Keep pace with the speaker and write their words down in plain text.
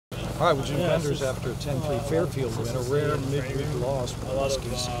All right, well, Jim Penders, after a 10-3 Fairfield win, a rare midweek loss for the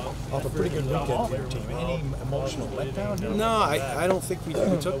Huskies, off a pretty good weekend for your team. Any emotional letdown here? No, I don't think we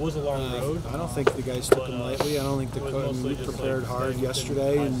took. It was a long road. I don't think the guys took them lightly. I don't think we prepared hard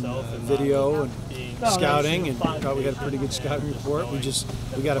yesterday in video and scouting, and thought we had a pretty good scouting report. We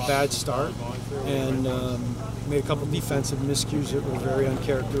got a bad start and made a couple defensive miscues that were very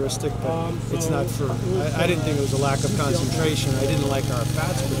uncharacteristic. But it's not for. I didn't think it was a lack of concentration. I didn't like our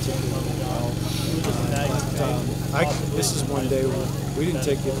bats particularly well. This is one day where we didn't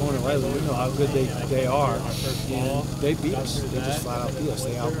take the opponent lightly. We know how good they are, and they beat us. They just flat out beat us.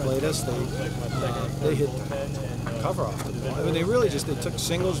 They outplayed us. They hit the cover off the ball. I mean, they took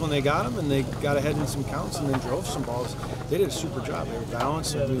singles when they got them, and they got ahead in some counts, and then drove some balls. They did a super job. They were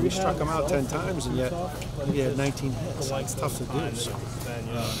balanced. I mean, we struck them out 10 times, and yet we had 19 hits. It's tough to do. So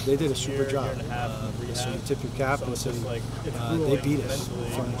they did a super job. So you tip your cap and say they beat us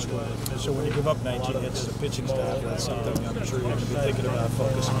front and square. So when you give up 19 hits as a pitching staff, that's something I'm sure you're going to be thinking about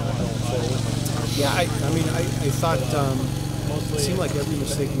focusing on going forward. Yeah, I thought it seemed like every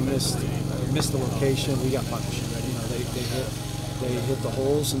mistake we missed the location. We got punished. You know, they hit the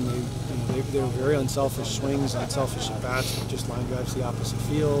holes, and they were very unselfish swings, unselfish at bats, just line drives the opposite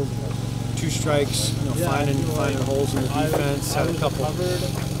field. 2 strikes, finding holes in the defense. Had a couple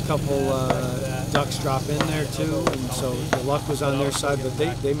ducks drop in there too, and so the luck was on their side. But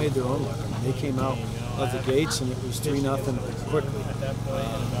they made their own luck. I mean, they came out of the gates, and it was 3-0 quickly.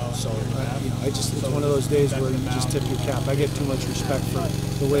 It's one of those days where you just tip your cap. I get too much respect for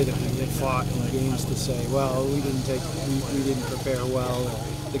the way that we fought in games to say, well, we didn't prepare well.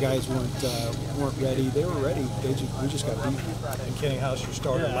 The guys weren't ready. They were ready. We just got beat. And Kenny House, your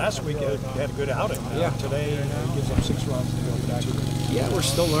starter last week, had a good outing. Yeah. Today, he gives up 6 runs to go back. Yeah, we're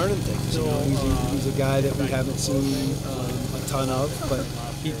still learning things. He's a guy that we haven't seen a ton of, but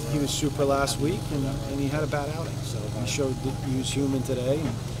he was super last week, and he had a bad outing. So he showed that he was human today,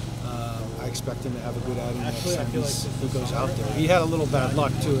 and I expect him to have a good outing next time he goes out there. He had a little bad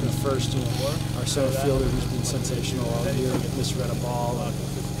luck too in the first. Our center fielder, who's been sensational all year, misread a ball, and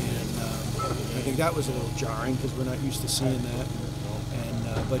I think that was a little jarring because we're not used to seeing that.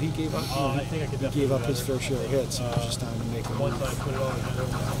 But he gave up. He gave up his fair share of hits. It was just time to make a move.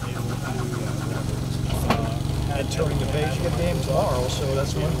 And turning the page, you get the game tomorrow, so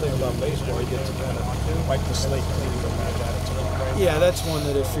that's one thing about baseball. You get to kind of wipe the slate clean and go back at it tomorrow. Yeah, that's one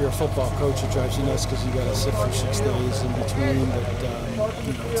that if you're a football coach, it drives you nuts because you got to sit for 6 days in between. But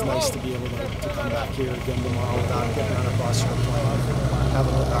it's nice to be able to come back here again tomorrow without getting on a bus or a plane, have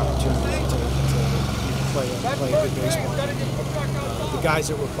another opportunity to play a good baseball game. The guys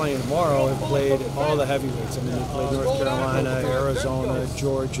that we're playing tomorrow have played all the heavyweights. I mean, they played North Carolina, Arizona,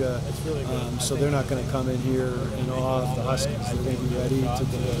 Georgia, so they're not going to come in here in awe of the Huskies. They're going to be ready to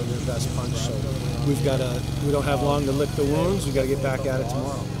deliver their best punch. So we don't have long to lick the wounds. We've got to get back at it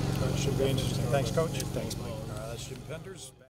tomorrow. Should be interesting. Thanks, Coach. Thanks, Mike. That's Jim Penders.